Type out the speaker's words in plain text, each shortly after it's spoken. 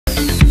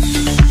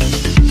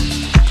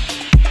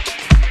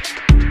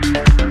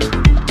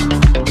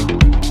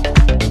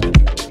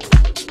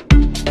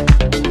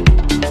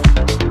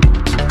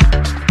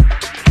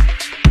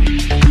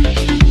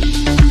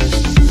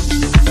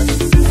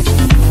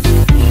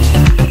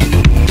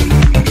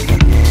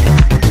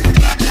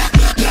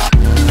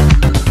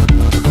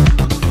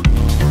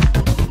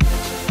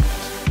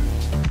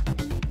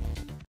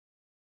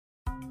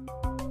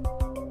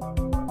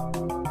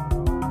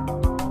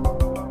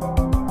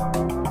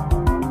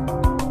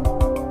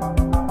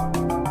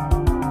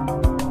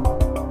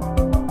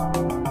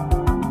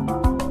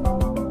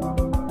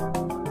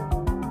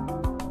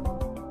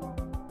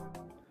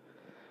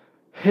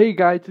Hey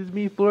guys, it's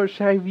me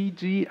Fluttershy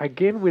VG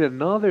again with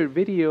another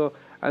video,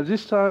 and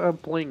this time I'm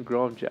playing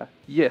Grumpjaw.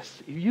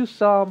 Yes, if you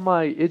saw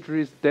my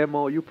Idris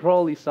demo, you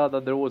probably saw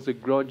that there was a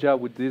Grumpjaw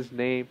with this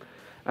name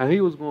and he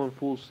was going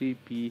full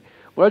CP.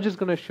 But I'm just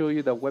gonna show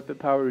you that weapon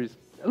power is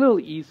a little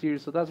easier,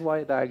 so that's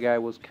why that guy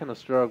was kinda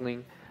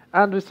struggling.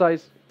 And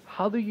besides,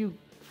 how do you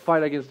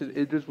fight against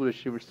Idris with a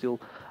Shiver Steel?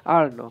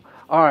 I don't know.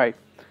 Alright,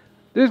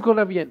 this is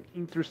gonna be an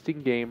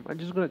interesting game. I'm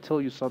just gonna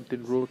tell you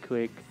something real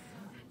quick.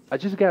 I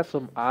just got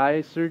some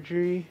eye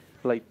surgery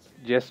like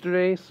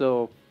yesterday,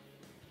 so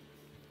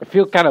I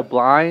feel kind of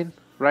blind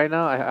right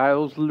now. I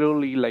was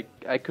literally like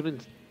I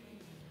couldn't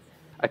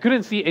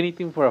see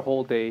anything for a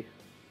whole day.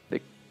 They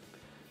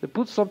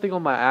put something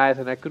on my eyes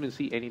and I couldn't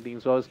see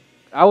anything, so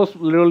I was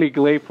literally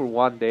glazed for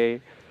one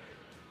day,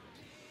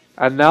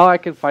 and now I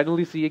can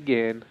finally see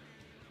again.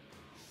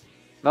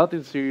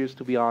 Nothing serious,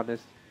 to be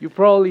honest. You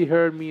probably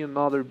heard me in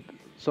a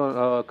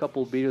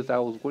couple videos. I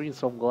was wearing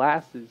some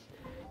glasses.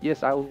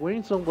 Yes, I was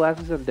wearing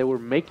sunglasses and they were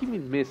making me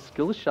miss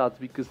skill shots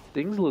because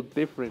things look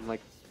different.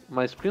 Like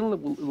my screen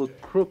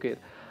look crooked.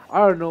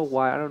 I don't know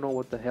why. I don't know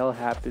what the hell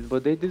happened.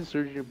 But they did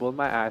surgery in both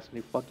my eyes and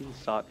it fucking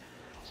sucked.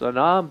 So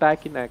now I'm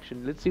back in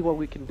action. Let's see what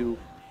we can do.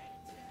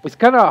 It's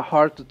kind of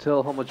hard to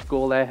tell how much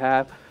gold I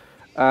have.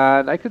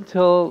 And I can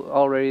tell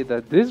already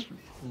that this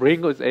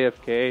Ringo is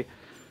AFK.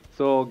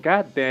 So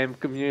goddamn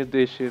Community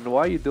Edition.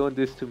 Why are you doing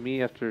this to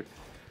me after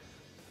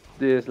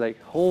this?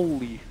 Like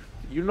holy...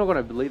 You're not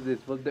gonna believe this,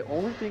 but the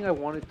only thing I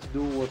wanted to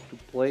do was to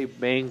play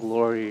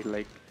Vainglory.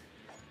 Like,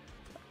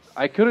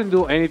 I couldn't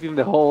do anything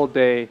the whole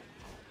day.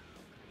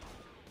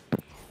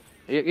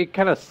 It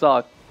kind of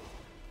sucked.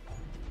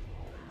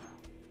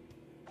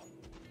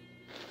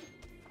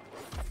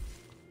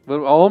 But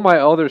all my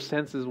other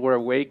senses were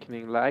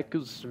awakening. Like, I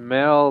could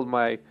smell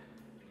my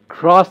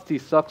crusty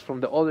socks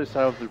from the other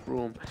side of the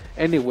room.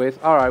 Anyways,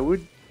 alright,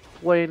 we're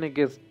playing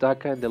against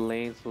Daka in the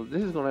lane, so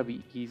this is gonna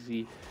be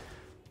easy.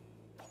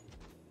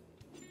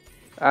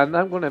 And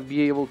I'm gonna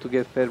be able to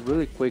get fed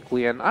really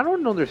quickly, and I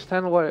don't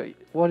understand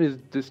what is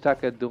this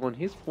Taka doing.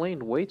 He's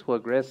playing way too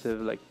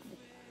aggressive, like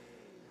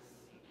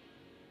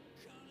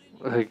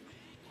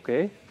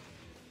okay.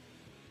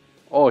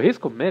 Oh, he's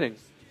committing.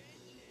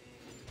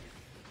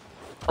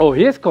 Oh,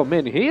 he's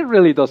committing. He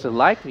really doesn't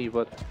like me,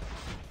 but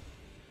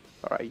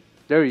alright,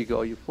 there you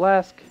go, you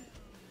flask.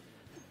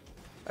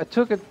 I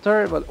took a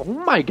turn, but oh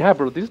my god,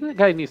 bro, this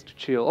guy needs to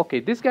chill. Okay,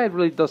 this guy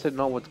really doesn't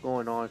know what's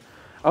going on.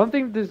 I don't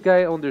think this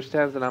guy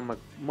understands that I'm a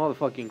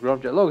motherfucking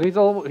Grumpjaw. Look,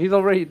 he's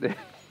already dead.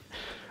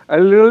 I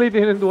literally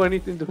didn't do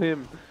anything to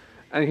him,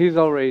 and he's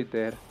already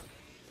dead.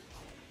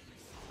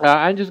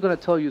 I'm just gonna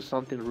tell you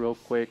something real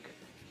quick.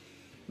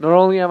 Not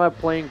only am I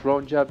playing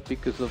Grumpjaw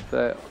because of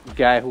the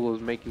guy who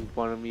was making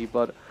fun of me,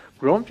 but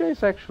Grumpjaw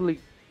is actually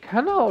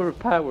kind of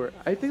overpowered.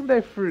 I think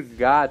they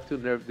forgot to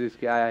nerf this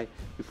guy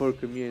before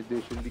Community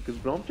Edition because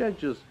Grumpjaw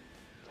just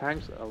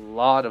tanks a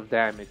lot of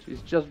damage.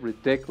 It's just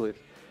ridiculous.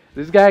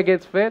 This guy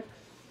gets fed.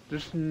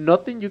 There's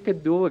nothing you can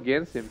do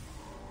against him.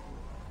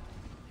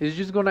 He's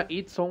just gonna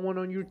eat someone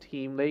on your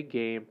team late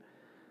game.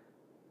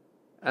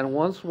 And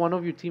once one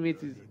of your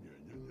teammates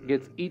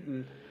gets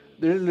eaten,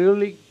 they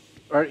literally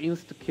are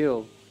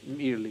insta-kill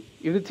immediately.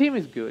 If the team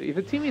is good. If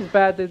the team is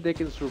bad, then they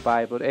can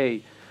survive. But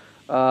hey,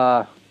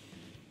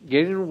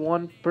 getting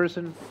one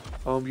person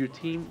on your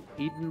team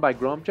eaten by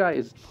Grumpjaw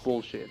is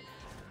bullshit.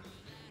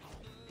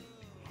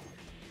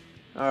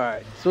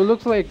 Alright, so it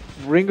looks like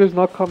Ringo's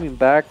not coming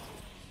back.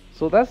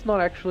 So that's not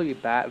actually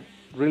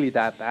really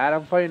that bad.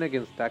 I'm fighting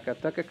against Taka.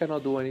 Taka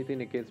cannot do anything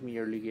against me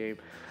early game.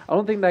 I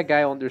don't think that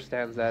guy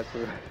understands that,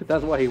 so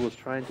that's why he was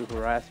trying to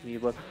harass me.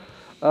 But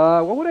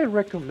what would I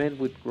recommend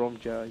with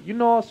Grumpjaw? You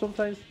know,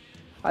 sometimes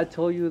I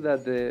tell you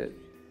that the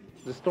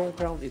Storm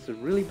Crown is a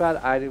really bad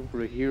item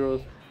for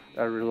heroes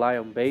that rely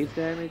on base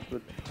damage,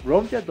 but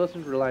Grumpjaw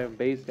doesn't rely on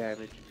base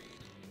damage.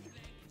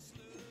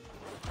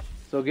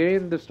 So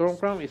getting the Storm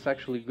Crown is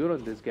actually good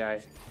on this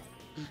guy.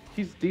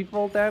 His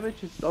default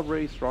damage is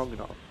already strong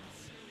enough.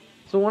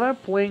 So when I'm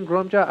playing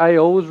Grumpjaw, I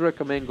always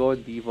recommend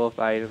going debuff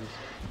items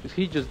because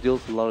he just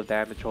deals a lot of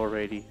damage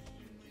already.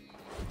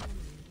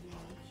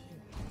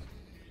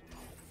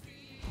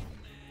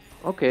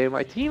 Okay,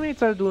 my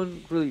teammates are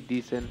doing really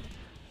decent.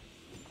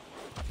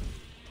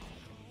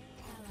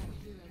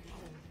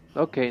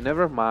 Okay,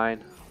 never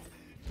mind.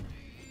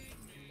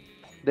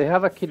 They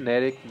have a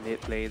kinetic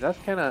mid lane. That's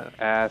kind of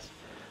ass.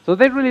 So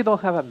they really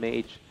don't have a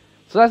mage.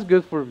 So that's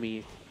good for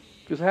me,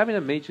 because having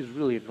a mage is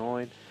really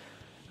annoying.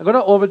 I'm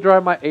gonna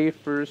overdrive my A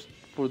first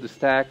for the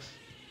stacks,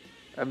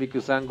 and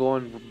because I'm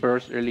going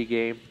burst early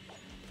game.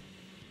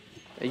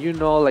 And you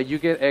know, like you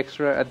get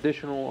extra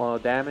additional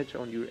damage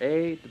on your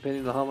A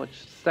depending on how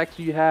much stacks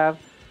you have.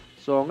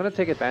 So I'm gonna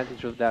take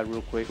advantage of that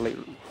real quick. Like,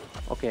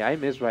 okay, I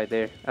missed right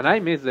there, and I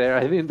missed there.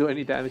 I didn't do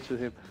any damage to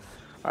him.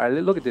 All right,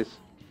 look at this.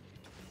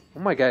 Oh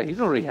my god, he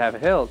doesn't really have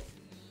health.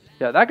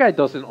 Yeah, that guy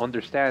doesn't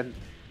understand.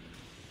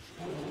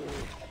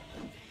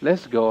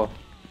 Let's go.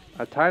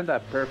 I timed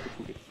that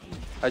perfectly.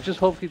 I just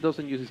hope he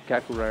doesn't use his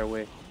Kaku right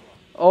away.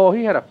 Oh,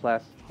 he had a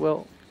flash.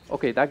 Well,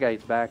 okay, that guy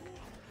is back.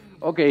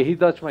 Okay, he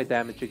dodged my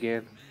damage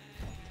again.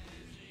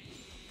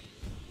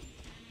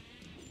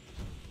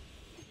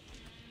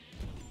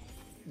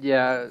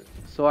 Yeah,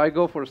 so I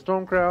go for a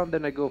Storm Crown,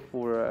 then I go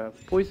for a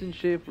Poison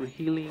Shift for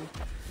healing.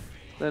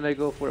 Then I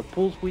go for a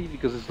Pulse Weed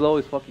because it's low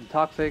is fucking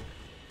toxic.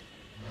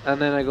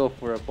 And then I go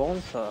for a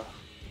Bone Saw.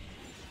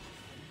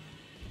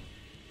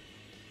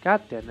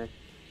 God damn it.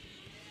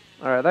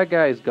 Alright, that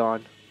guy is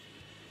gone.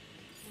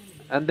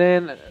 And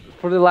then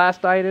for the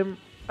last item,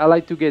 I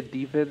like to get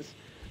defense.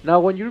 Now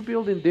when you're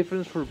building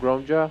defense for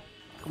Grumpjaw,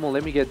 come on,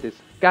 let me get this.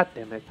 God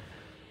damn it.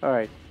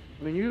 Alright,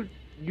 I mean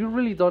you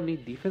really don't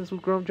need defense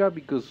with Grumpjaw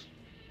because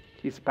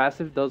his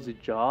passive does the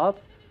job.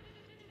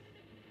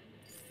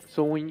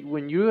 So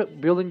when you're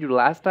building your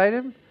last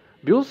item,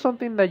 build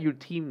something that your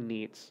team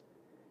needs.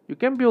 You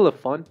can build a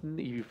fountain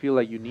if you feel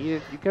like you need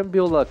it. You can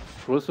build a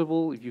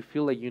crucible if you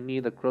feel like you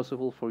need a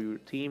crucible for your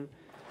team.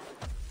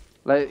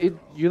 Like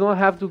you don't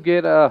have to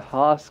get a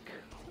husk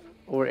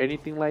or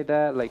anything like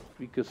that. Like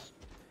because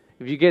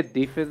if you get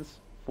defense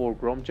for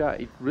Grumpjaw,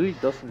 it really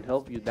doesn't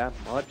help you that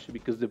much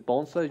because the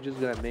bonsai is just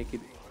gonna make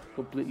it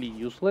completely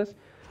useless.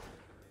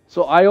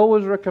 So I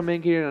always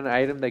recommend getting an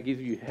item that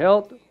gives you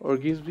health or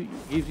gives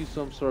you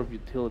some sort of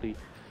utility.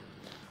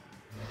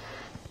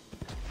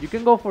 You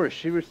can go for a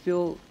Shiver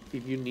Steel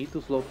if you need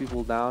to slow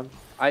people down.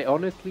 I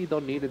honestly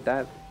don't need it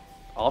that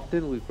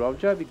often with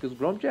Grumpjaw because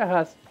Grumpjaw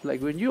has,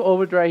 like, when you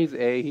overdrive his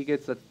A, he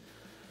gets a,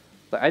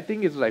 I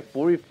think it's like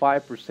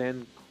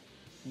 45%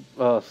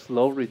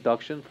 slow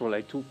reduction for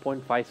like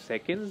 2.5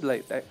 seconds.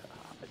 Like that,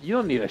 you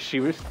don't need a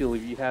Shiver Steel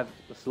if you have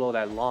a slow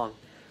that long.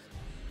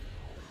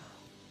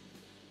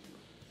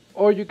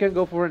 Or you can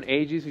go for an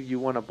Aegis if you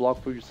want to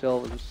block for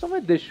yourself. There's some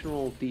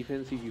additional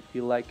defense if you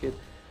feel like it.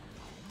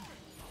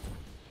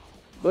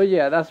 But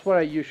yeah, that's what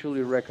I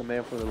usually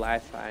recommend for the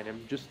last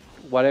item. Just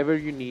whatever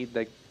you need.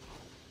 Like,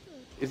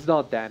 it's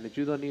not damage.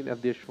 You don't need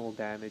additional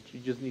damage.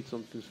 You just need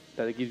something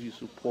that gives you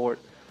support,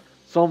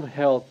 some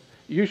health.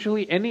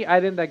 Usually, any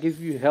item that gives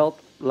you health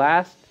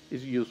last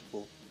is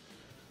useful.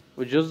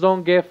 But just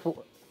don't get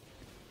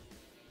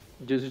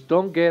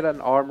an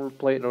armor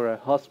plate or a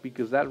husk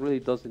because that really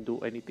doesn't do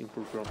anything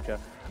for Grumpjaw.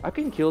 I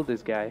can kill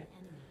this guy.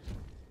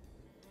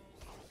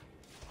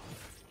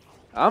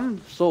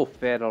 I'm so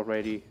fed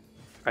already.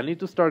 I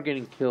need to start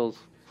getting kills.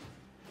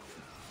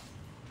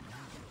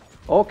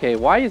 Okay,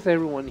 why is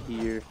everyone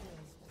here?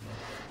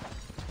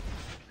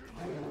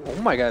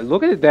 Oh my god,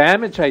 look at the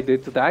damage I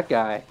did to that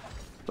guy.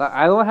 Like,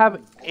 I don't have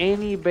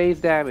any base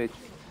damage.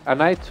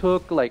 And I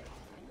took like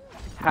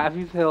half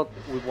his health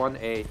with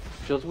 1A.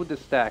 Just with the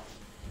stacks.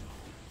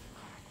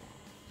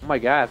 Oh my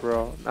god,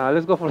 bro. Nah,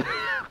 let's go for what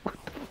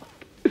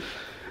the fuck?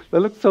 That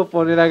looks so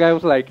funny. That guy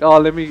was like, oh,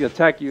 let me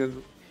attack you.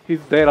 And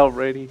he's dead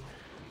already.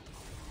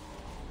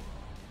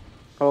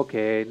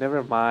 Okay,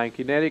 never mind.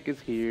 Kinetic is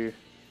here.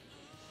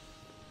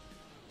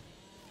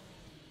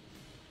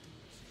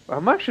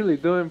 I'm actually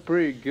doing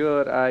pretty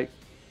good.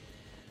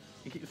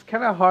 It's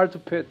kind of hard to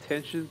pay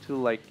attention to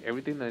like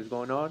everything that is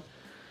going on.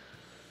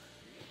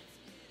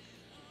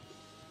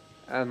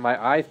 And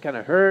my eyes kind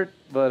of hurt,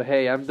 but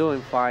hey, I'm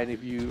doing fine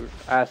if you're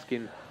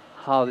asking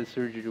how the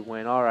surgery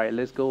went. Alright,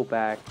 let's go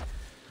back.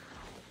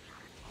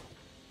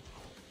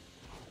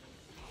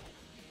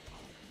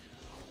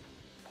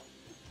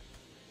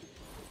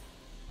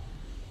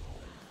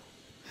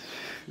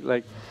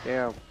 Like,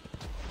 damn.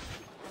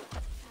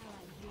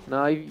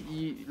 Now,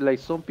 like,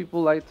 some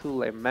people like to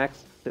like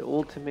max the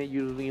ultimate.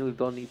 You really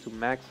don't need to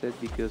max it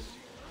because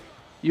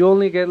you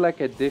only get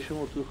like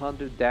additional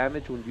 200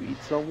 damage when you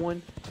eat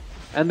someone.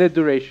 And the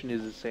duration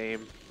is the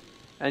same.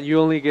 And you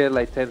only get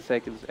like 10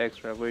 seconds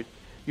extra, which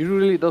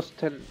usually those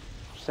 10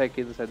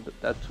 seconds and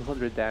that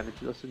 200 damage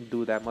doesn't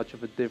do that much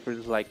of a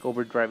difference, like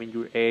overdriving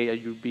your A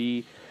and your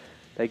B.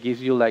 That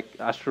gives you like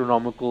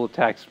astronomical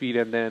attack speed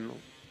and then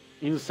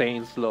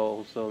insane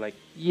slow. So like,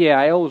 yeah,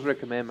 I always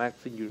recommend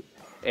maxing your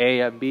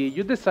A and B.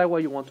 You decide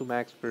what you want to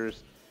max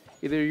first.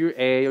 Either your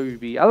A or your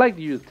B. I like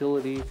the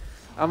utility.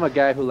 I'm a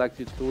guy who likes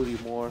utility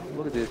more.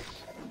 Look at this.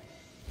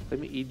 Let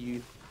me eat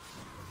you.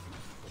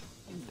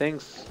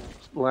 Thanks,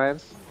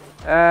 Lance.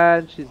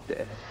 And she's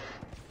dead.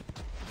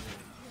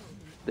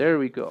 There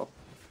we go.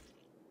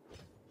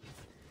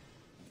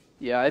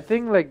 Yeah, I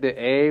think like the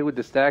A with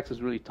the stacks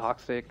is really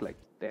toxic. Like,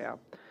 damn.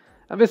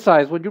 And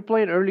besides, when you're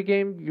playing early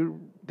game, you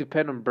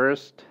depend on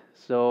burst.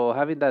 So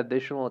having that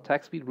additional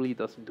attack speed really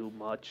doesn't do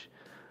much.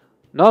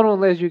 Not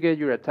unless you get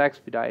your attack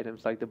speed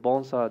items like the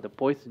Bonsai, the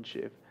Poison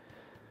Shift.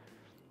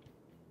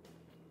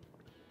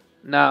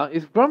 Now,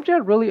 is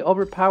Grumpjaw really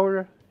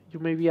overpowered? You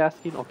may be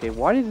asking, okay,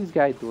 what is this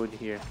guy doing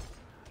here?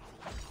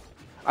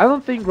 I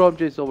don't think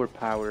Grumpjaw is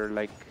overpowered.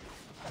 Like,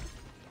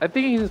 I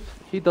think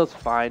he does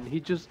fine. He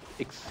just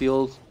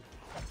excels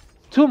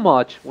too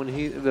much when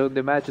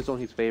the match is on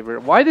his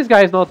favor. Why this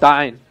guy is not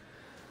dying?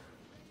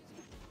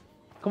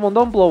 Come on,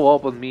 don't blow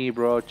up on me,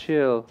 bro.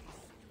 Chill.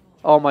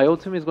 Oh, my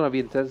ultimate is gonna be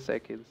in 10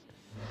 seconds.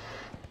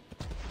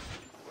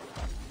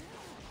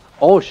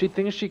 Oh, she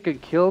thinks she can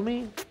kill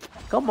me?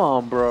 Come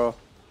on, bro.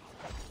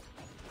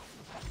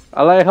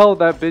 I like how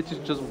that bitch is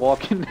just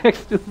walking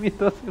next to me. It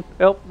doesn't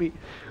help me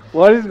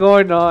What is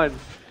going on?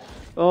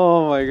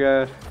 Oh my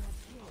god.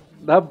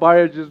 That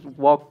buyer just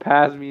walked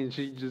past me and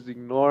she just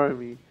ignored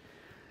me.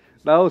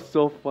 That was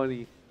so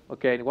funny.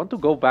 Okay, I want to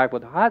go back,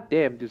 but hot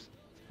damn, just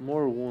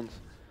more wounds.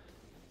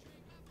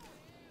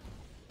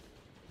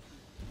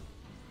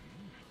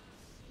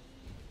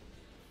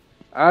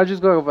 I'm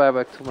just gonna go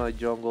back to my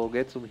jungle,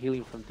 get some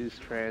healing from this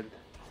trend.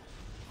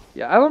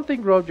 Yeah, I don't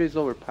think Grumpjaw is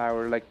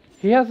overpowered. Like,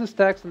 he has the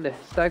stacks, and the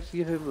stacks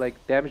give him like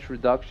damage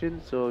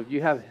reduction. So if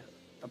you have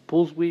a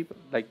pull sweep,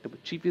 like the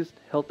cheapest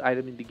health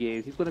item in the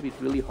game, he's gonna be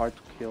really hard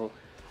to kill.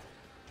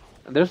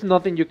 And there's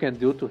nothing you can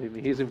do to him.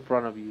 He's in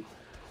front of you.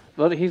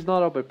 But he's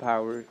not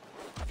overpowered.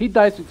 He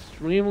dies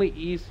extremely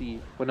easy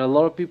when a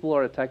lot of people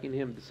are attacking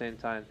him at the same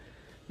time.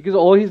 Because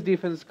all his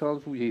defense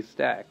comes with his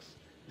stacks.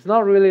 It's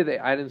not really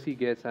the items he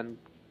gets, and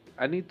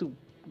I need to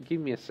give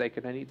me a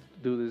second. I need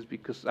to do this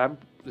because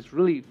it's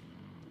really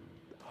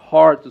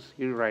hard to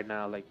see right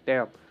now. Like,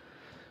 damn.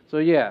 So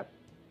yeah.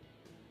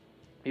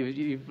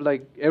 If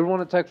like everyone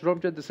attacks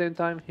Grumpjaw at the same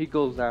time, he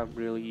goes down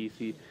really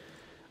easy.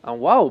 And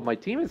wow, my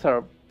teammates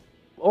are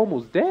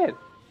almost dead.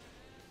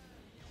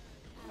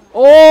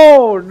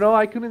 Oh no,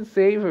 I couldn't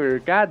save her.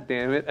 God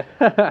damn it.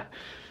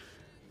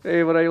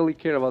 Hey, but I only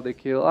care about the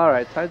kill.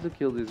 Alright, time to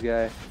kill this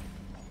guy.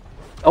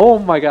 Oh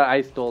my god,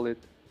 I stole it.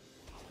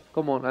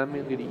 Come on, I'm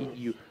gonna eat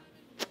you.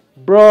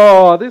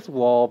 Bro, this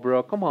wall,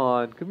 bro. Come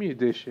on,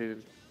 community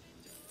edition.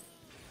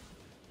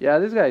 Yeah,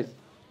 this guy's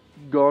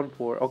gone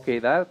for. Okay,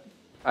 that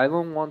I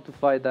don't want to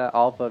fight that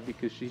alpha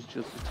because she's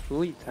just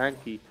extremely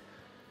tanky.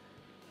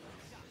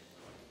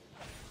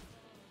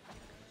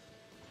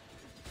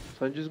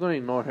 So I'm just gonna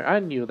ignore her. I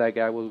knew that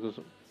guy was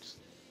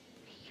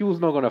he was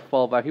not gonna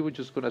fall back. He was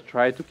just gonna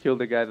try to kill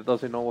the guy that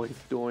doesn't know what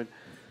he's doing.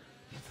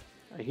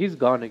 And he's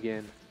gone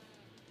again.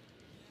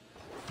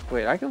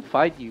 Wait, I can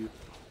fight you.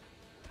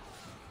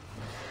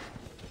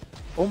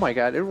 Oh my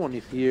god, everyone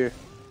is here.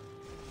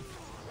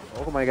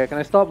 Oh my god, can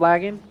I stop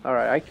lagging?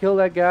 Alright, I killed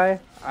that guy.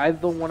 I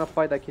don't want to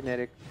fight that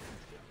kinetic.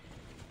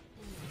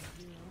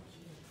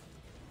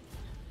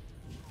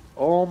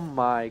 Oh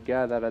my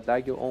god, that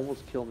Adagio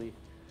almost killed me.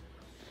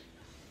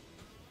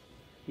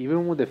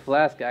 Even with the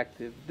flask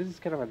active. This is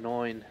kind of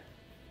annoying.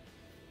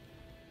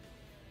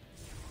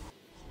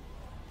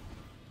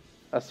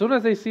 As soon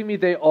as they see me,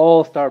 they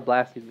all start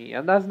blasting me.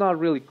 And that's not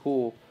really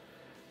cool.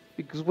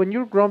 Because when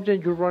you're Grumpjaw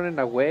and you're running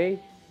away,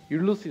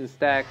 you're losing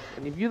stacks.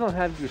 And if you don't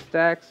have your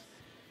stacks,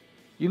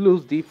 you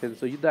lose defense,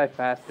 so you die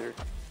faster.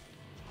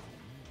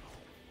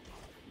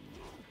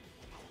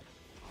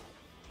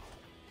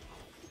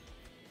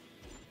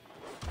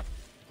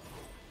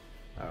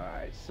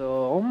 Alright,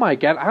 so... Oh my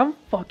god, I'm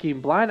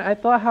fucking blind. I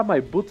thought I had my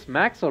boots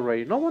max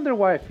already. No wonder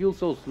why I feel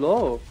so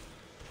slow.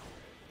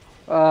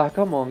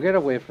 Come on, get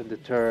away from the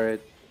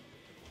turret.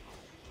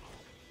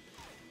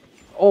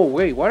 Oh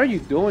wait, what are you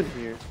doing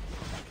here?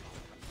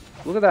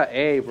 Look at that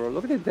A, bro.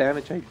 Look at the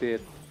damage I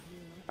did.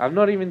 I'm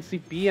not even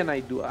CP and I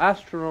do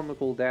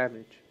astronomical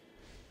damage.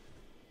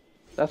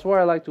 That's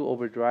why I like to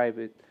overdrive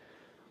it.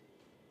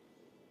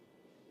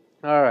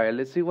 Alright,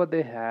 let's see what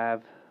they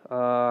have.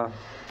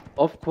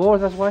 Of course,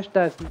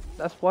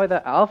 that's why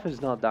the alpha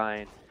is not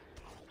dying.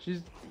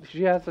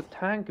 She has a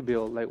tank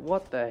build. Like,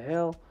 what the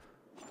hell?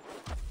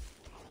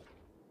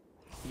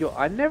 Yo,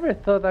 I never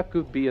thought that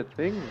could be a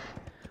thing.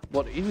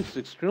 But it was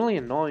extremely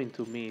annoying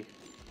to me.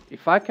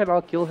 If I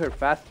cannot kill her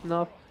fast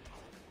enough,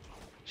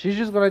 she's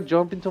just gonna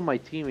jump into my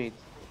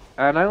teammates.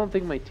 And I don't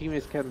think my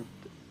teammates can,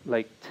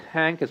 like,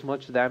 tank as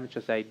much damage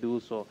as I do.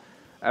 So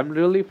I'm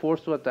really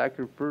forced to attack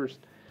her first.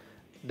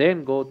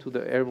 Then go to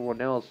everyone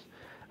else.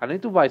 I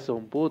need to buy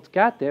some boots.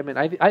 God damn it.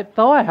 I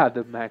thought I had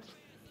the max.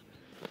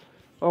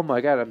 Oh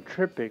my god, I'm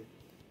tripping.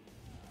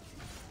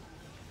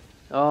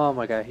 Oh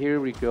my god,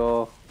 here we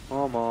go.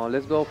 Come on,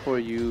 let's go for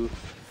you.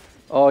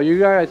 Oh, you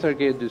guys are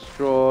getting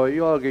destroyed.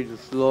 You all getting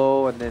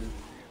slow, and then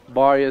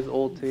Barria's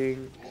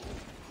ulting.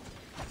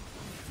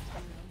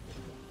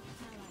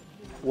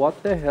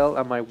 What the hell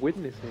am I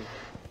witnessing?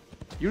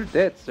 You're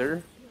dead,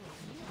 sir.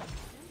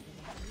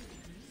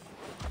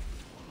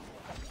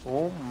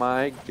 Oh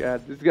my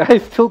god, this guy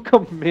is still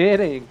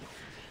committing.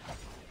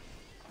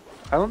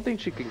 I don't think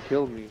she can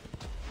kill me.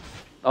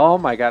 Oh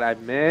my god, I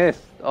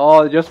missed.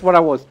 Oh, just what I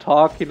was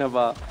talking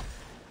about.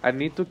 I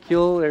need to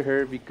kill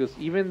her because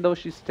even though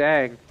she's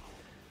tanked,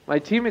 my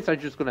teammates are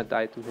just gonna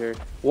die to her.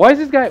 Why is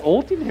this guy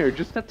ulting her?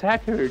 Just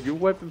attack her. Your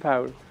weapon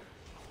power.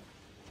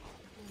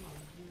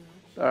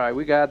 Alright,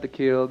 we got the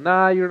kill.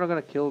 Nah, you're not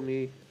gonna kill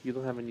me. You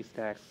don't have any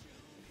stacks.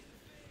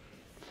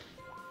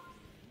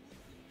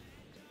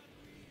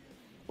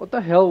 What the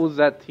hell was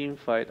that team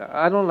fight?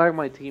 I don't like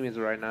my teammates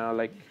right now.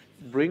 Like,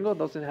 Bringo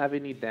doesn't have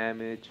any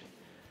damage.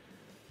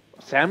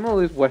 Samuel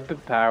is weapon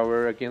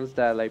power against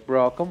that. Like,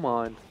 bro, come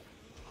on.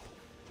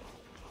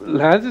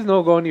 Lance is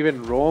not going to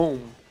even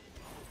roam.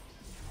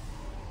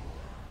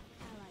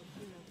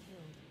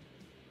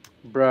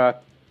 Bruh,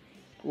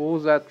 what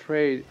was that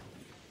trade?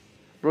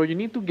 Bro, you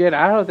need to get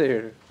out of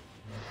there.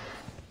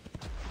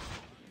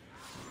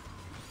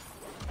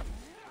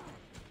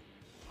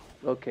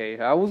 Okay,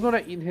 I was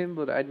gonna eat him,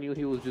 but I knew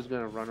he was just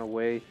gonna run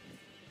away.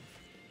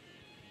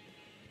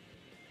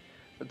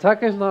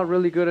 Taka is not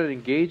really good at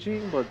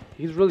engaging, but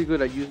he's really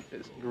good at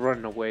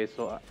running away.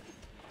 So,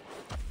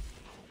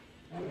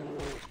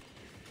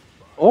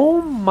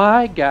 oh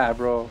my god,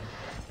 bro!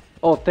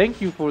 Oh,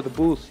 thank you for the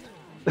boost.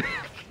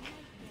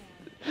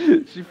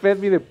 She fed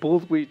me the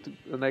pulse weight,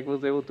 and I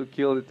was able to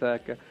kill the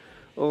Taka.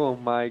 Oh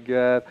my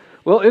god!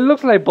 Well, it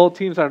looks like both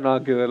teams are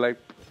not good. Like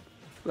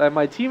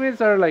my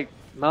teammates are like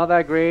not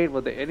that great,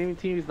 but the enemy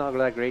team is not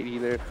that great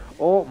either.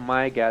 Oh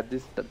my god,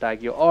 this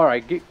Daigyo.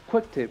 Alright, get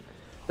quick tip.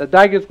 The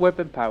Daigyo's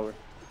weapon power.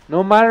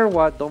 No matter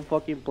what, don't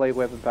fucking play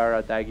weapon power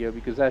at Daigyo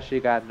because that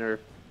shit got nerfed.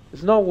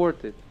 It's not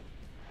worth it.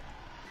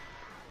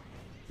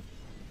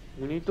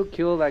 We need to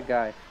kill that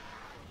guy.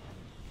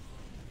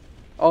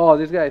 Oh,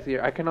 this guy's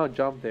here. I cannot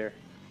jump there.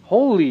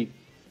 Holy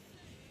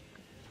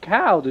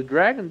cow, the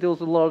dragon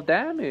deals a lot of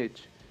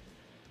damage.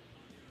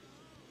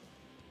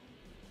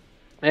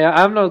 Yeah,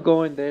 I'm not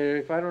going there.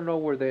 If I don't know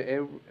where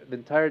the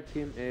entire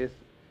team is,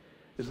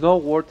 it's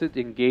not worth it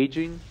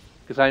engaging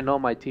because I know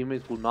my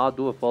teammates will not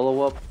do a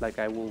follow-up like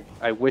I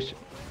wish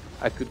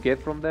I could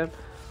get from them.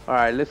 All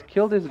right, let's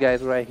kill these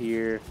guys right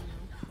here.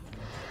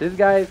 This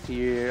guy is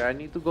here. I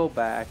need to go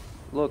back.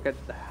 Look,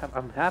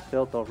 I'm half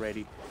health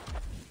already.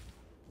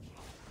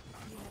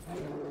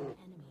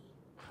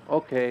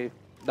 Okay,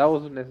 that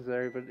wasn't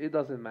necessary, but it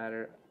doesn't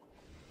matter.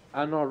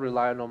 I'm not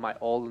relying on my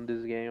ult in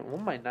this game. Oh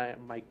my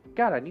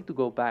god, I need to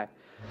go back.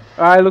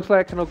 Alright, looks like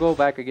I cannot go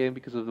back again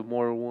because of the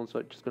mortal wound, so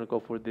I'm just gonna go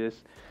for this.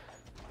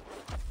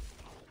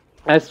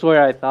 I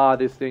swear I thought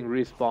this thing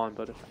respawned,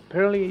 but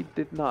apparently it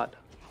did not.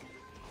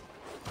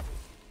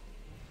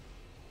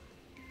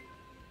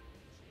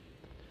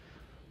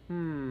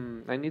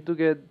 I need to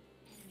get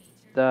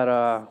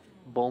that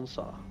bone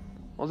saw.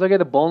 Once I get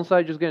the bone saw,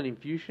 I just get an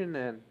infusion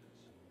and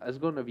it's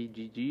gonna be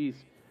GG's.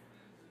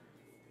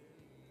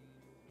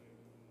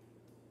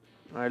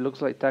 Alright,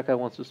 looks like Taka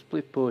wants to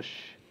split push.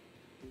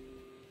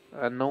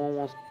 And no one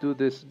wants to do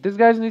this. These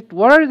guys need...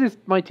 What are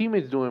my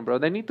teammates doing, bro?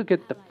 They need to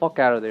get the fuck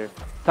out of there.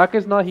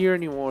 Taka's not here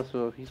anymore,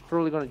 so he's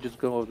probably gonna just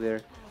go over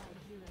there.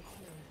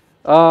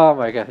 Oh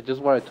my god,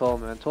 just what I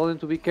told him. I told him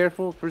to be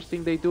careful. First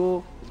thing they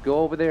do is go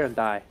over there and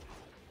die.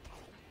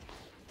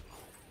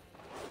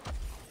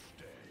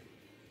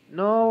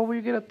 No,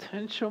 we get a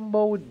tension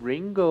bow with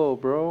Ringo,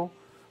 bro.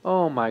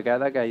 Oh my god,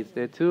 that guy is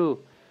dead too.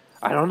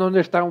 I don't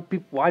understand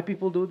why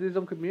people do this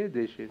on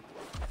Community Edition.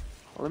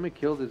 Oh, let me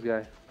kill this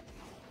guy.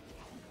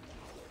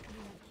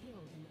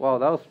 Wow,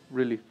 that was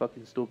really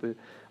fucking stupid.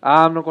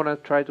 I'm not gonna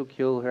try to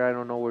kill her. I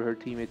don't know where her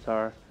teammates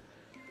are.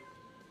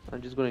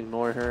 I'm just gonna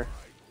ignore her.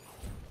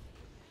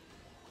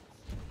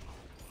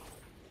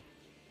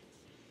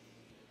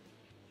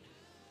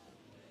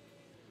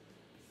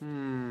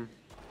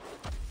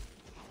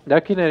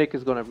 That kinetic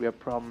is gonna be a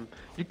problem.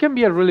 You can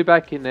be a really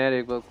bad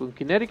kinetic, but when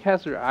kinetic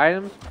has her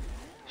items,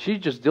 she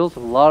just deals a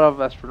lot of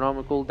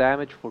astronomical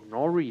damage for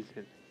no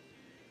reason.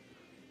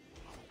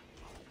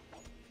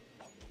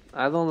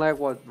 I don't like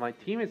what my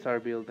teammates are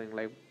building.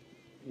 Like,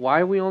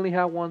 why we only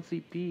have 1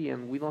 CP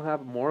and we don't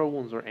have mortal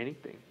wounds or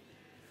anything?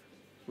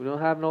 We don't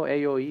have no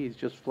AoEs,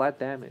 just flat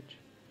damage.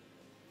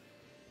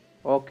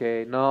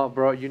 Okay, no,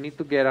 bro, you need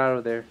to get out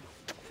of there.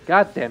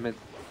 God damn it.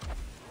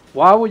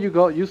 Why would you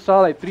go? You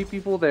saw like 3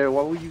 people there.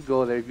 Why would you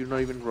go there if you're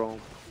not even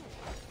roam?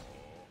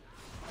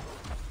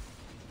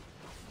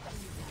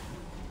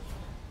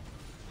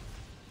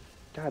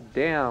 God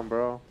damn,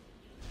 bro.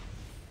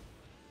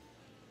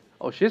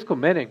 Oh, she's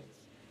committing.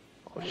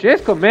 Oh,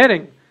 she's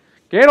committing.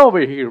 Get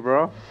over here,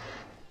 bro.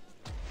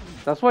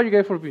 That's what you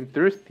get for being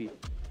thirsty.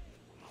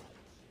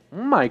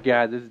 Oh my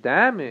god, this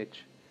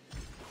damage.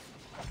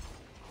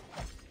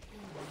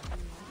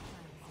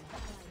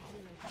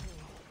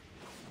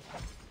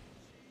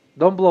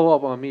 Don't blow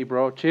up on me,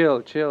 bro.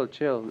 Chill, chill,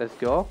 chill. Let's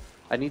go.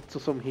 I need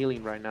some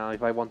healing right now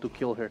if I want to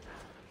kill her.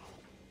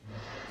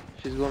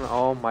 She's gonna...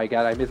 Oh my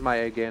god, I missed my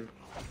again.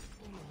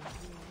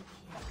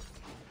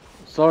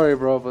 Sorry,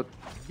 bro, but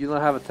you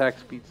don't have attack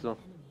speed, so...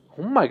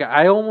 Oh my god,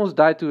 I almost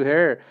died to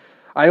her.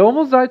 I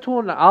almost died to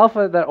an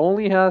alpha that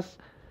only has...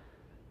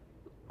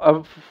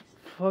 a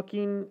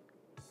fucking...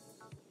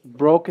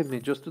 broken me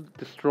just to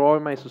destroy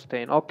my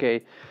sustain.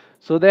 Okay,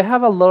 so they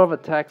have a lot of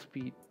attack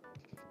speed.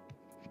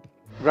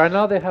 Right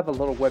now they have a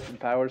lot of weapon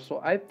power, so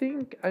I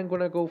think I'm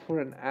gonna go for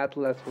an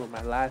Atlas for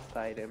my last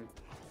item.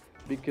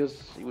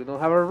 Because we don't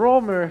have a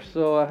roamer,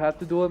 so I have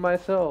to do it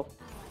myself.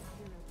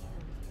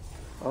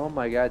 Oh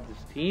my god, this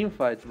team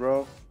fights,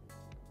 bro.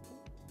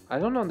 I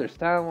don't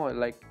understand why,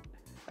 like,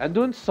 I'm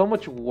doing so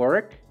much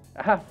work.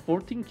 I have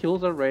 14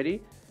 kills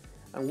already,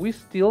 and we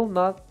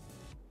cannot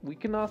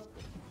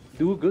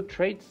do good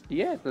trades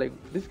yet. Like,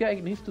 this guy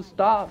needs to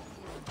stop.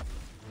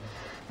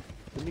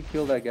 Let me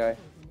kill that guy.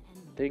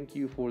 Thank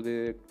you for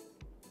the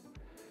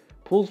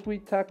pulse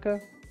with Taka.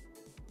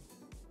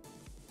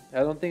 I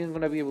don't think I'm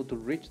gonna be able to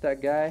reach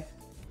that guy.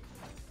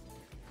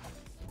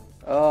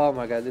 Oh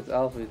my god, this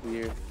alpha is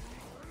weird.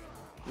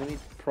 Let me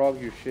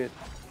prog your shit.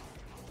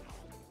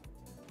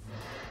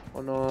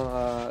 Oh no,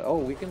 oh,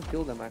 we can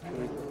kill them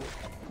actually.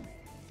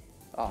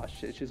 Oh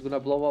shit, she's gonna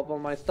blow up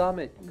on my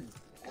stomach.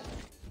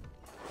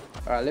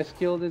 Alright, let's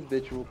kill this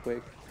bitch real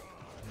quick.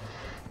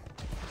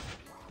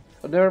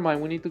 Oh, never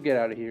mind, we need to get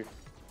out of here.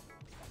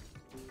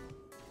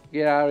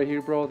 Get out of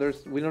here, bro.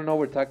 We don't know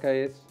where Taka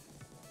is.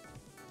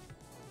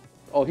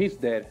 Oh, he's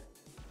dead.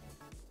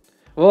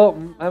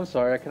 Well, I'm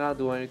sorry, I cannot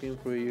do anything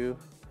for you.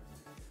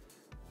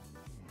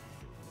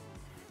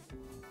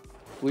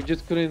 We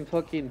just couldn't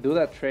fucking do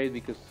that trade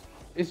because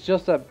it's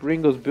just that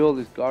Ringo's build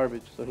is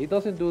garbage, so he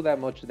doesn't do that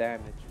much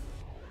damage.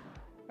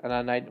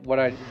 And what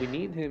I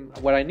need him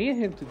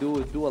to do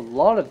is do a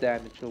lot of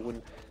damage. So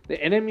when the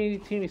enemy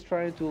team is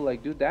trying to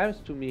like do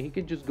damage to me, he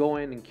can just go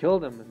in and kill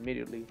them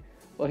immediately.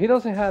 Well, he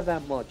doesn't have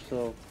that much,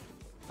 so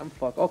I'm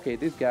fucked. Okay,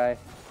 this guy,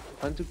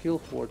 hunt to kill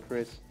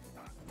fortress.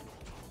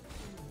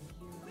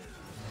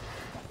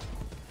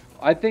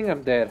 I think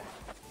I'm dead.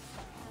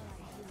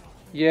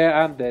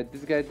 Yeah, I'm dead.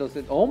 This guy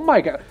doesn't. Oh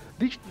my god,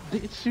 they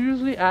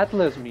seriously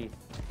Atlas me.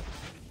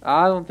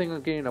 I don't think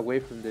I'm getting away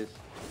from this.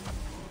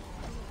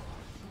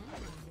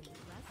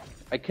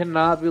 I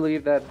cannot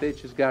believe that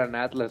bitch has got an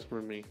Atlas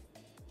for me.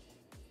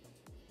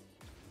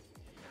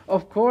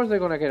 Of course they're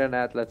gonna get an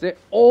Atlas. They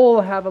all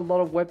have a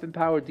lot of weapon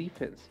power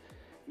defense.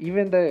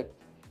 Even the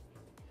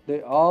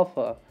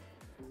Alpha.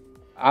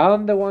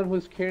 I'm the one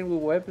who's carrying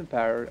with weapon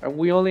power. And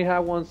we only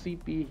have one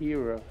CP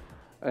hero.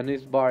 And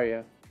it's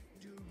Barya.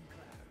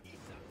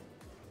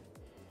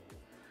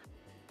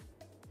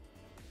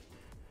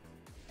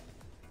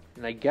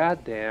 Like,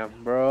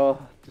 goddamn, bro.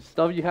 The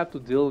stuff you have to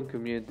deal in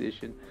Community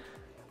Edition.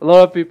 A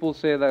lot of people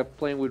say that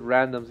playing with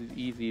randoms is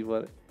easy,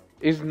 but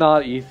it's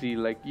not easy.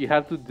 Like, you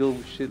have to deal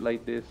with shit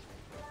like this.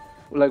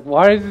 Like,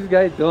 what is this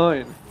guy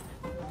doing?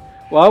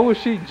 Why would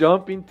she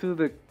jump into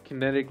the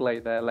kinetic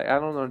like that? Like, I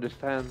don't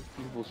understand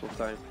people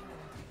sometimes.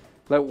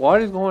 Like,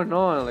 what is going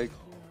on? Like,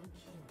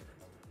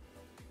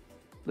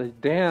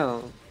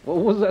 damn. What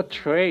was that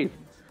trade?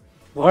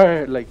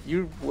 Why? Like,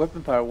 your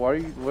weapon power. What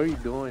are you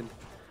doing?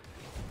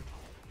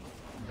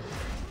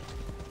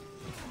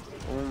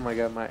 Oh my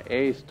god, my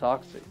A is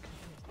toxic.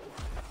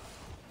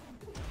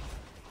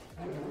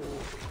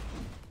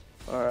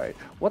 Alright,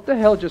 what the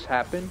hell just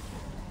happened?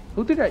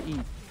 Who did I eat?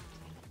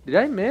 Did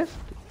I miss?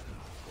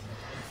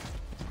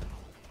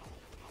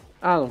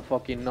 I don't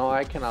fucking know,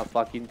 I cannot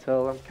fucking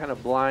tell, I'm kinda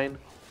blind.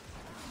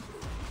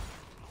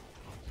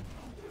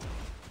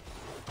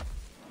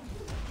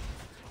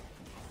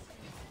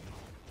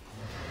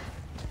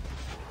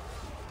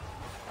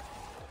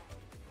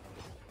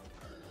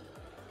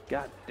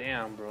 God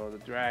damn, bro, the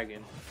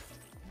dragon.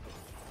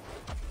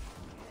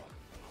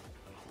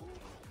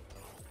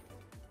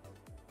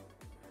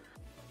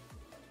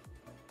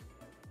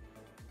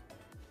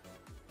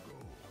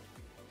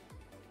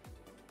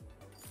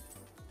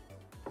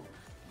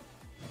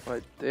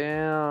 But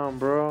damn,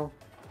 bro.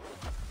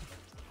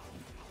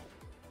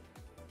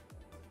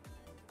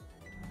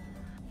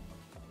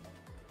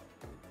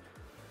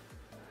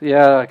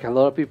 Yeah, like a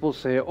lot of people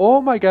say, oh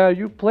my god,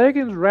 you play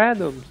against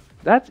randoms.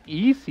 That's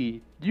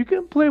easy. You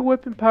can play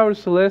Weapon Power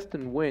Celeste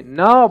and win.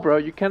 No, bro,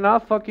 you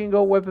cannot fucking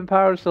go Weapon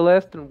Power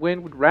Celeste and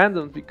win with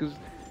randoms because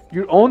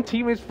your own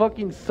teammates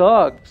fucking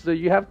suck. So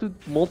you have to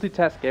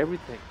multitask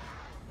everything.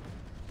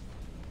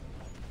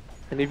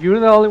 And if you're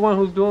the only one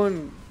who's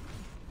doing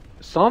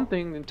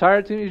something, the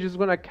entire team is just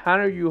gonna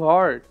counter you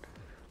hard.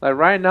 Like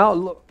right now,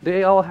 look,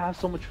 they all have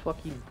so much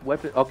fucking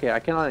weapon. Okay, I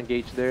cannot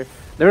engage there.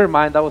 Never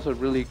mind, that was a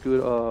really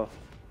good,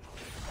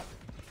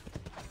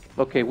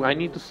 Okay, I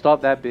need to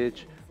stop that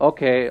bitch.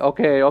 Okay,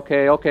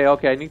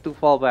 I need to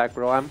fall back,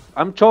 bro.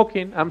 I'm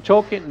choking.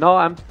 No,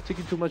 I'm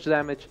taking too much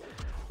damage.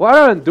 What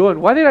am I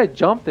doing? Why did I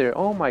jump there?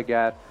 Oh my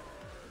god.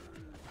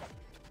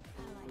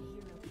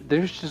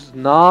 There's just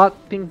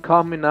nothing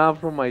coming out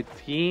from my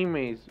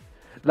teammates.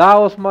 That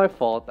was my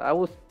fault. I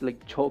was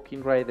like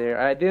choking right there.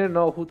 I didn't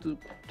know who to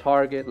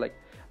target. Like,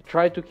 I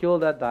tried to kill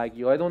that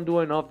Daigyo. I don't do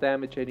enough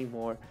damage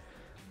anymore.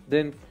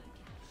 Then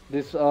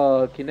this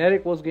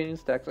kinetic was getting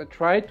stacks. I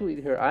tried to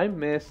eat her. I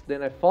missed.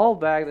 Then I fall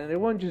back. Then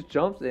everyone just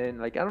jumps in.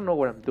 Like, I don't know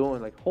what I'm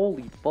doing. Like,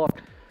 holy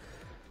fuck.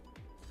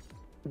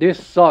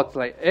 This sucks.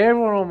 Like,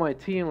 everyone on my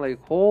team,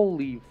 like,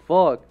 holy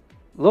fuck.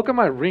 Look at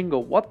my Ringo.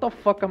 What the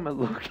fuck am I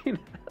looking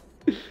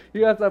at?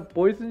 He has a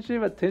poison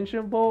shiv, a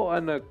tension bow,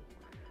 and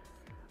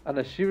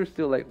a shiver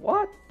still. Like,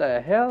 what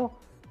the hell?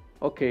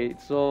 Okay,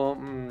 so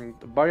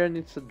Barya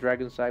needs a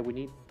dragon side. We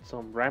need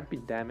some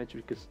ramping damage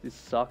because this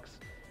sucks.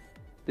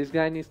 This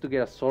guy needs to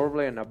get a sword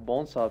blade and a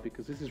bone saw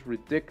because this is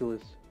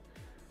ridiculous.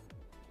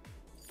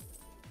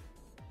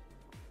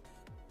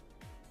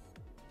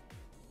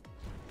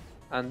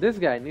 And this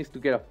guy needs to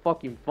get a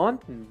fucking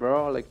fountain,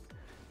 bro. Like,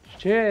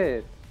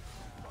 shit.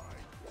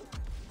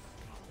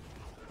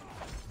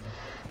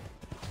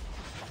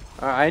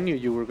 I knew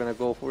you were gonna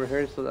go for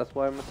her, so that's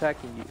why I'm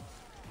attacking you.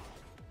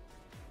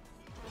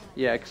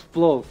 Yeah,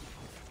 explode.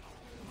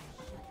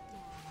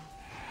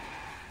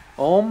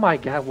 Oh my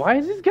god, why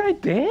is this guy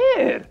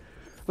dead?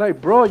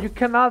 Like, bro, you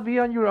cannot be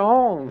on your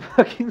own.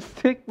 Fucking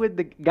stick with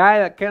the guy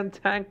that can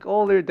tank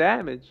all their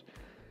damage.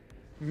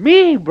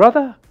 Me,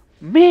 brother.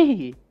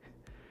 Me.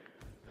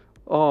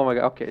 Oh my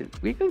god, okay.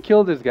 We can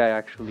kill this guy,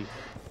 actually.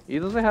 He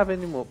doesn't have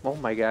any more. Oh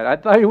my god, I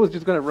thought he was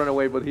just gonna run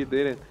away, but he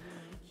didn't.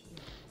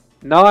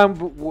 Now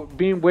I'm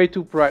being way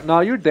too proud. No,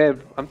 you're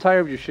dead. I'm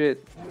tired of your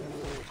shit.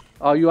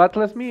 Oh, you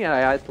Atlas me?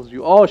 I Atlas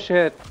you. Oh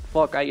shit.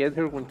 Fuck, I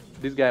entered when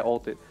this guy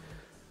ulted.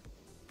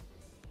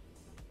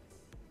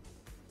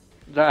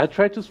 I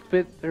tried to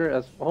spit her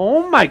as.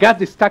 Oh my god,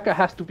 this Taka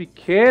has to be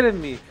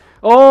kidding me.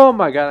 Oh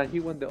my god, and he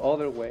went the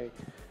other way.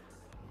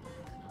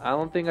 I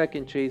don't think I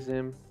can chase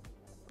him.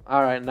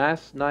 Alright,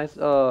 nice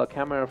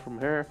camera from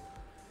her.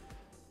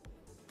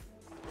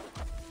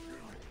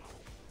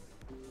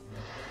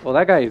 Oh,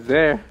 that guy is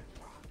there.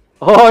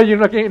 Oh, you're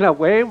not getting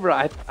away,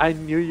 bro. I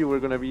knew you were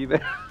gonna be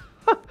there.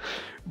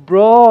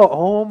 Bro,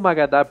 oh my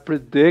god, that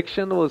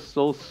prediction was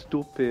so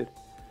stupid.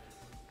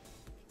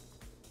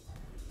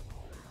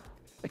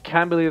 I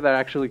can't believe that I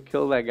actually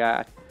killed that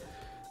guy.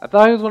 I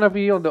thought he was gonna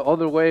be on the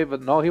other way,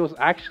 but no, he was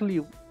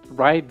actually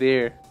right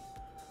there.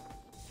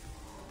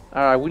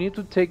 Alright, we need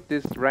to take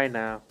this right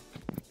now.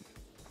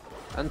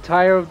 I'm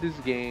tired of this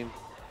game.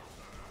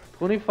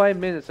 25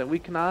 minutes and we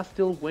cannot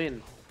still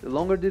win. The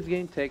longer this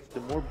game takes,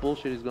 the more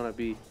bullshit it's gonna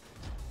be.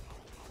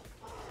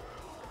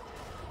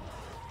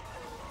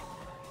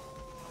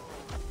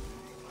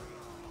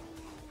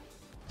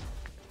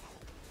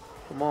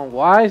 Come on,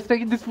 why is it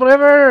taking this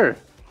forever?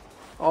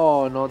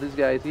 Oh no, this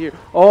guy is here.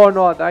 Oh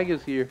no,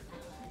 Daigo's here.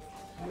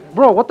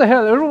 Bro, what the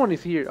hell? Everyone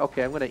is here.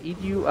 Okay, I'm gonna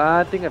eat you.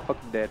 I think I'm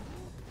fucking dead.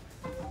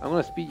 I'm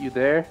gonna speed you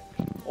there.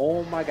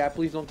 Oh my god,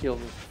 please don't kill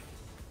me.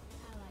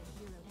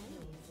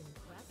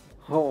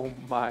 Oh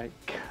my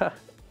god.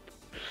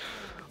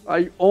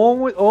 I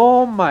almost.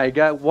 Oh my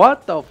god,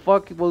 what the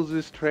fuck was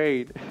this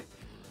trade?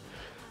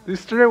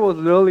 This trade was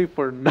literally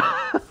for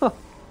nothing.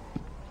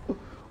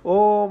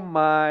 Oh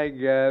my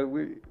god,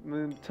 the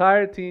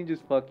entire team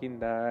just fucking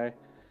died.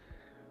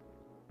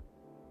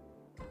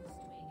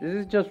 This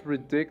is just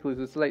ridiculous.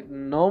 It's like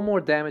no more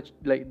damage.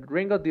 Like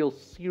Ringo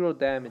deals 0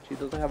 damage. He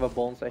doesn't have a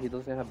bonsai. He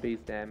doesn't have base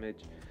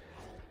damage.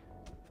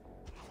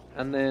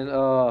 And then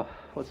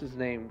what's his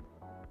name?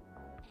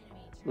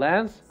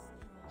 Lance,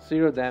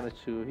 0 damage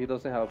too. He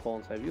doesn't have a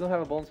bonsai. If you don't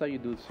have a bonsai, you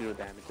do 0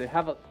 damage. They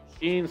have a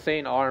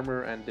insane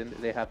armor, and then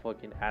they have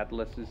fucking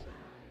atlases.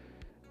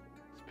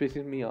 It's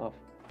pissing me off.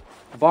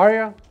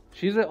 Varia,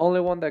 she's the only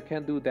one that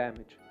can do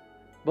damage,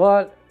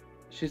 but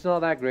she's not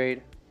that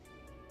great.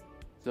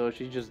 So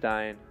she's just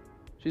dying.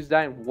 She's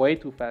dying way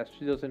too fast.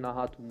 She doesn't know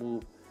how to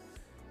move.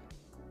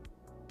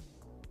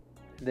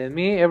 And then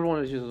me,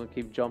 everyone is just gonna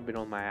keep jumping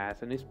on my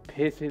ass, and it's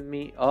pissing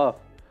me off.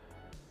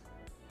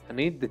 I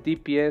need the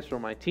DPS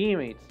from my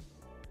teammates.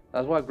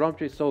 That's why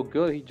Grumpjaw is so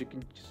good. He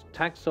can just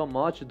tank so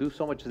much, do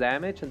so much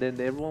damage, and then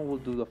everyone will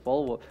do the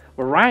follow-up.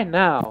 But right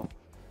now,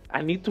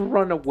 I need to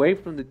run away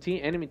from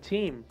the enemy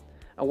team.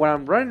 And when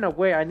I'm running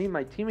away, I need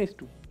my teammates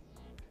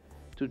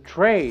to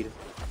trade.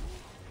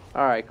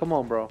 Alright, come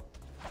on, bro.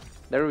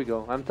 There we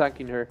go. I'm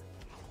tanking her.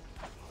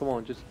 Come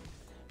on, just...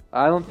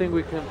 I don't think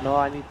we can... No,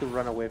 I need to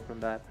run away from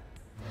that.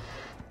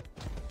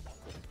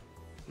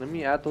 Let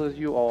me Atlas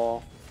you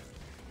all.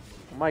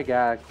 Oh my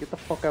god, get the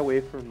fuck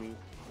away from me.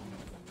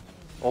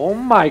 Oh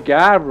my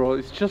god, bro.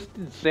 It's just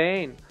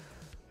insane.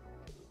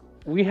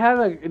 We had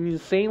an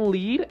insane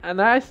lead, and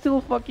I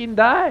still fucking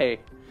die.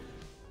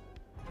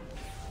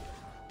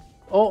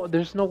 Oh,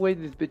 there's no way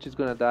this bitch is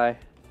gonna die.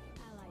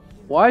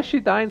 Why is she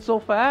dying so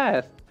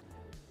fast?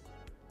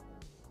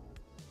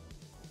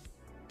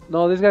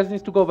 No, this guy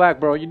needs to go back,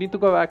 bro. You need to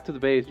go back to the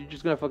base. You're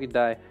just gonna fucking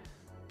die.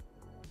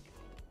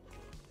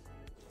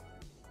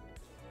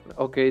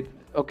 Okay,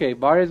 okay.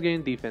 Bar is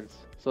getting defense,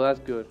 so that's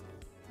good.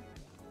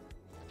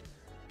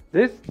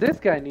 This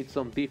guy needs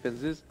some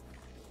defense. This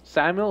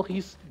Samuel,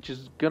 he's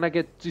just gonna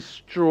get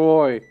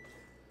destroyed.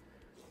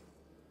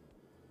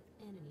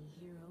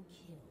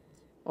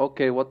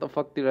 Okay, what the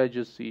fuck did I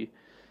just see?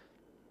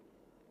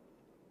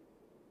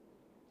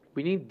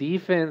 We need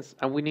defense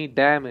and we need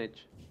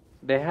damage.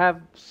 They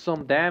have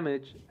some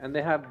damage and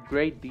they have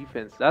great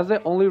defense. That's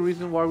the only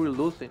reason why we're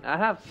losing. I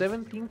have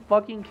 17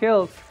 fucking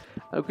kills.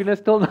 I'm gonna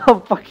still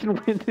not fucking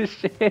win this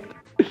shit.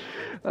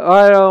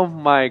 Oh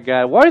my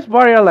god. Why is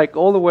Mario like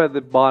all the way at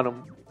the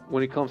bottom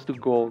when it comes to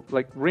gold?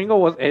 Like Ringo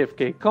was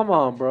AFK. Come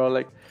on, bro.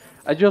 Like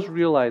I just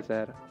realized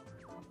that.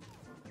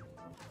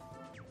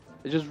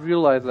 I just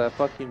realized that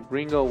fucking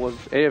Ringo was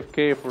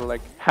AFK for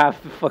like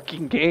half the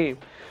fucking game.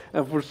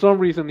 And for some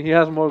reason he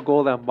has more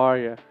gold than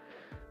Mario.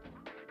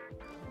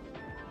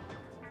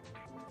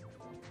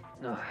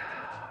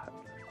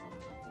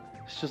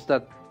 It's just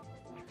that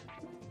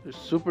the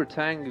super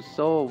tank is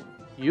so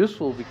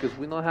useful because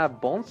we don't have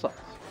bonsais.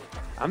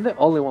 I'm the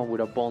only one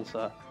with a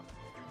bonsai.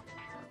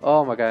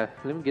 Oh my god,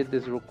 let me get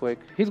this real quick.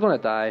 He's gonna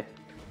die.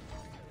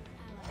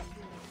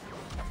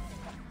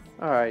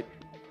 Alright.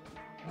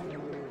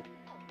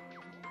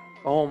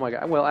 Oh my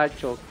god, well I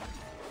choked.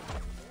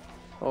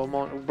 Oh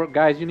man, bro,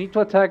 guys, you need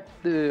to attack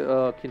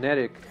the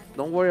kinetic.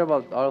 Don't worry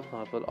about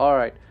alpha, but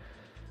alright.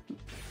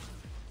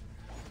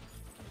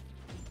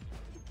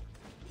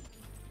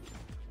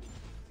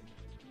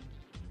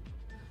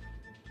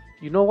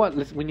 You know what?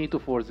 We need to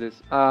force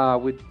this.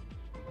 With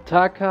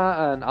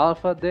Taka and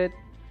Alpha dead,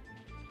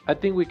 I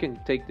think we can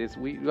take this.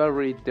 We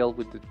already dealt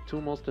with the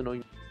two most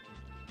annoying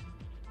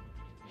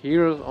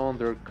heroes on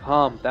their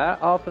comp.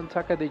 That Alpha and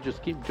Taka, they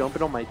just keep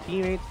jumping on my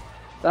teammates.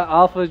 That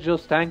Alpha is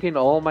just tanking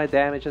all my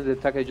damage, and the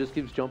Taka just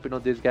keeps jumping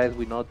on these guys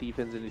with no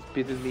defense, and it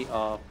pisses me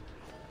off.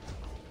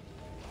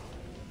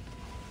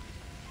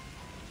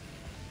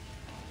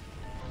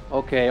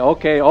 Okay,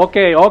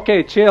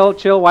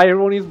 chill. Why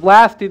everyone is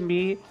blasting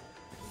me?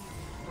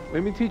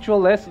 Let me teach you a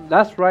lesson.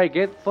 That's right,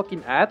 get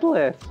fucking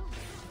Atlas.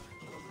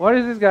 What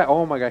is this guy?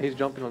 Oh my god, he's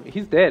jumping on me.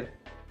 He's dead.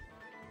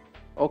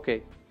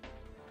 Okay.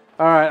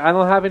 Alright, I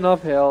don't have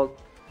enough health.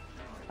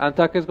 And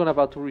Taka's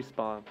about to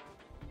respawn.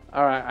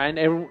 Alright, I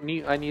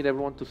need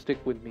everyone to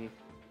stick with me.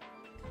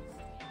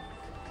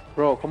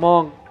 Bro, come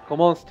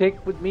on,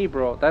 stick with me,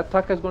 bro. That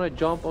Taka's gonna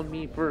jump on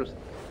me first.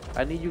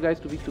 I need you guys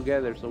to be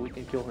together so we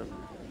can kill him.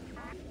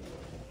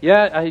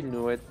 Yeah, I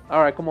knew it.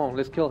 Alright, come on,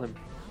 let's kill him.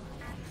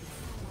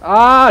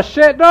 Ah,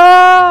 shit,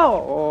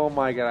 no! Oh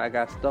my god, I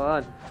got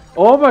stunned.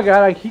 Oh my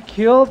god, he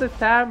killed the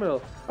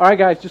Samuel. Alright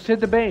guys, just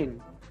hit the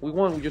Bane. We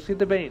won, we just hit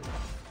the Bane.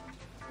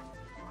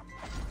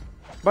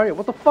 Mario,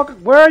 what the fuck?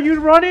 Where are you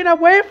running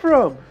away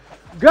from?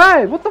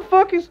 Guys, what the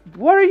fuck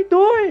what are you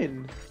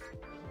doing?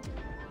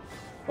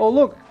 Oh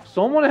look,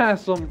 someone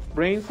has some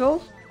brain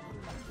cells.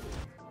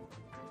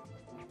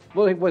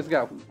 What is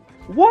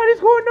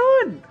going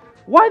on?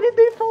 Why did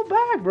they fall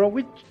back, bro?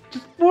 We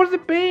just forced the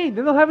Bane.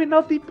 They don't have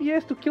enough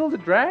DPS to kill the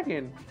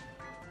dragon.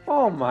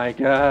 Oh my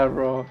god,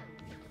 bro.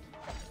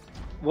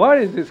 What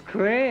is this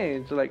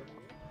cringe? Like,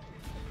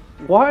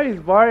 why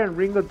is Mario and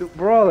Ringo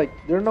bro, like,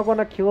 they're not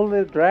gonna kill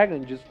the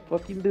dragon. Just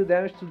fucking do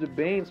damage to the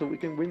Bane so we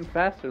can win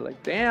faster.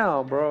 Like,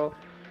 damn, bro.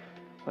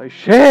 Like,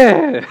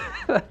 shit.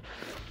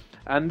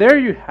 And there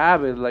you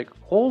have it. Like,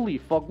 holy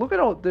fuck. Look at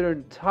all their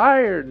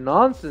entire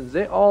nonsense.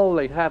 They all,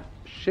 like, have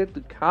shit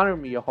to counter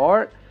me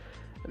hard.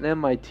 And then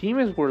my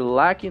teammates were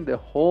lacking the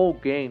whole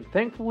game.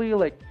 Thankfully,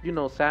 like, you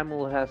know,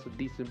 Samuel has a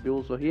decent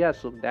build, so he has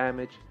some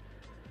damage.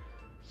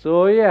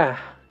 So, yeah.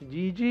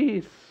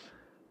 GG's.